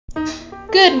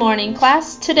Good morning,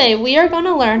 class. Today we are going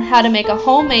to learn how to make a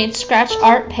homemade scratch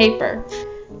art paper.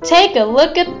 Take a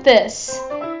look at this.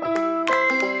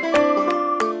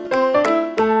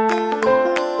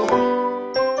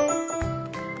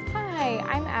 Hi,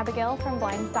 I'm Abigail from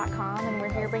blinds.com and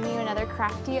we're here bringing you another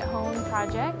crafty at home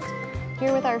project.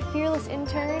 Here with our fearless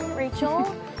intern, Rachel,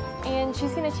 and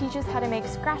she's going to teach us how to make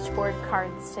scratchboard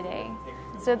cards today.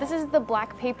 So this is the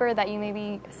black paper that you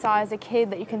maybe saw as a kid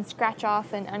that you can scratch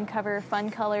off and uncover fun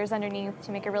colors underneath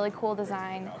to make a really cool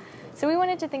design. So we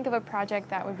wanted to think of a project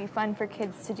that would be fun for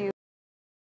kids to do.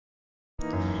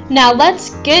 Now let's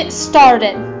get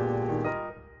started.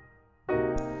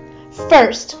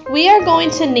 First, we are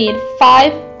going to need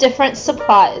 5 different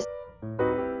supplies.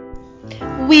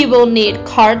 We will need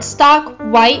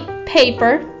cardstock white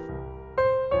paper,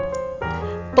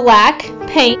 black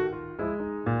paint,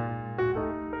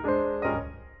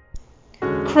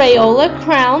 Crayola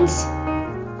crowns,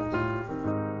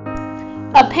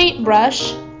 a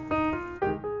paintbrush,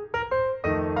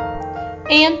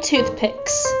 and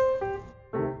toothpicks.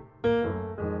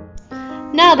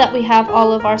 Now that we have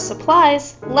all of our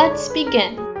supplies, let's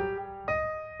begin.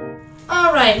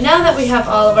 Alright, now that we have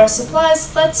all of our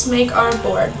supplies, let's make our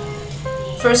board.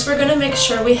 First, we're going to make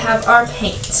sure we have our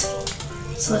paint.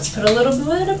 So let's put a little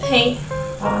bit of paint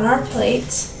on our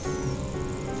plate.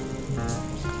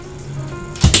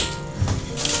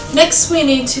 Next, we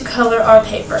need to color our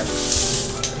paper.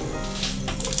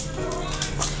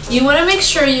 You want to make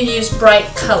sure you use bright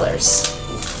colors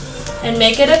and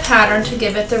make it a pattern to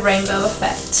give it the rainbow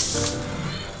effect.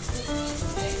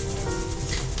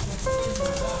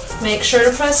 Make sure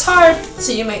to press hard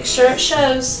so you make sure it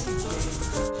shows.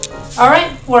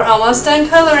 Alright, we're almost done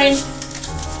coloring.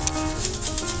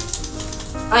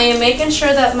 I am making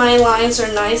sure that my lines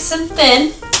are nice and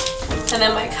thin and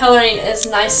that my coloring is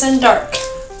nice and dark.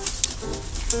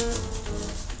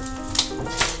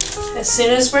 As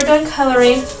soon as we're done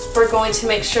coloring, we're going to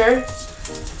make sure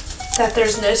that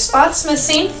there's no spots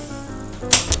missing,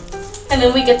 and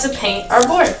then we get to paint our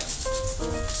board.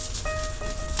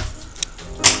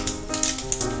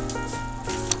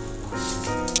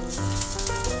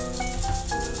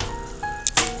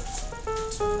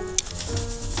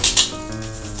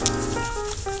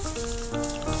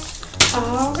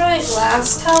 Alright,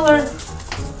 last color.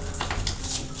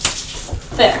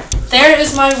 There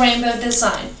is my rainbow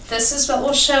design. This is what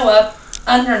will show up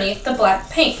underneath the black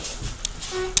paint.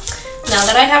 Now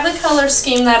that I have the color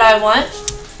scheme that I want,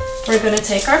 we're going to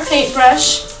take our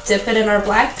paintbrush, dip it in our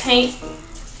black paint,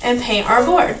 and paint our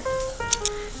board.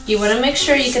 You want to make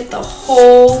sure you get the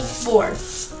whole board.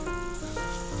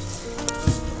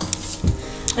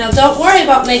 Now don't worry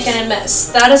about making a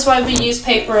mess. That is why we use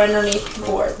paper underneath the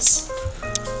boards.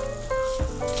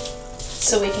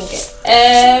 So we can get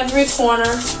every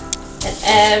corner and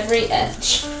every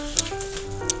edge.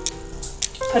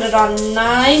 Put it on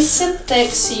nice and thick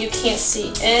so you can't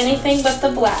see anything but the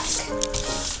black.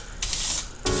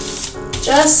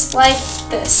 Just like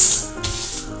this.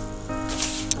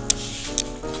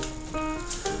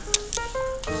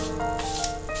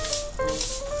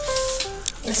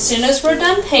 As soon as we're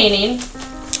done painting,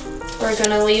 we're going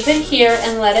to leave it here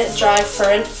and let it dry for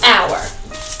an hour.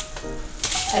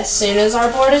 As soon as our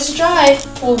board is dry,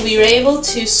 we'll be able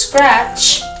to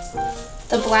scratch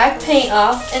the black paint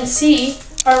off and see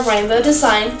our rainbow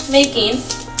design making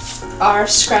our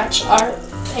scratch art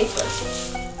paper.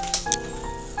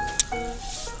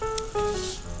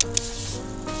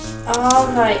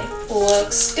 Alright,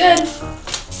 looks good.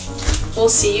 We'll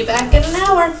see you back in an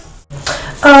hour.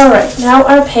 Alright, now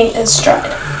our paint is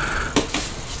dried.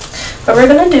 What we're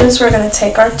going to do is we're going to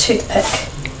take our toothpick.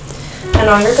 And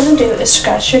all you're going to do is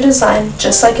scratch your design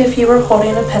just like if you were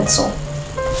holding a pencil.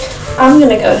 I'm going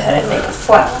to go ahead and make a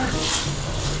flower.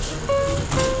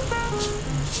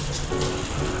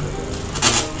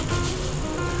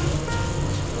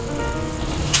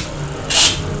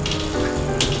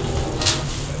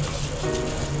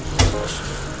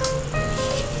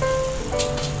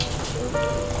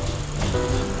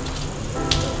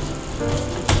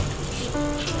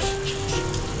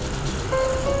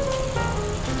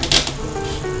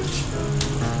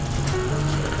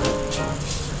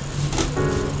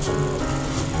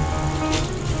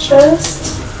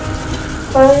 Just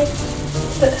like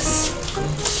this.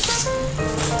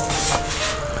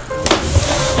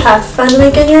 Have fun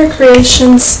making your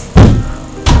creations.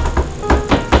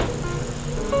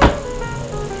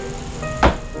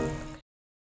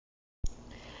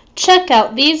 Check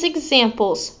out these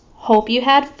examples. Hope you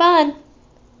had fun.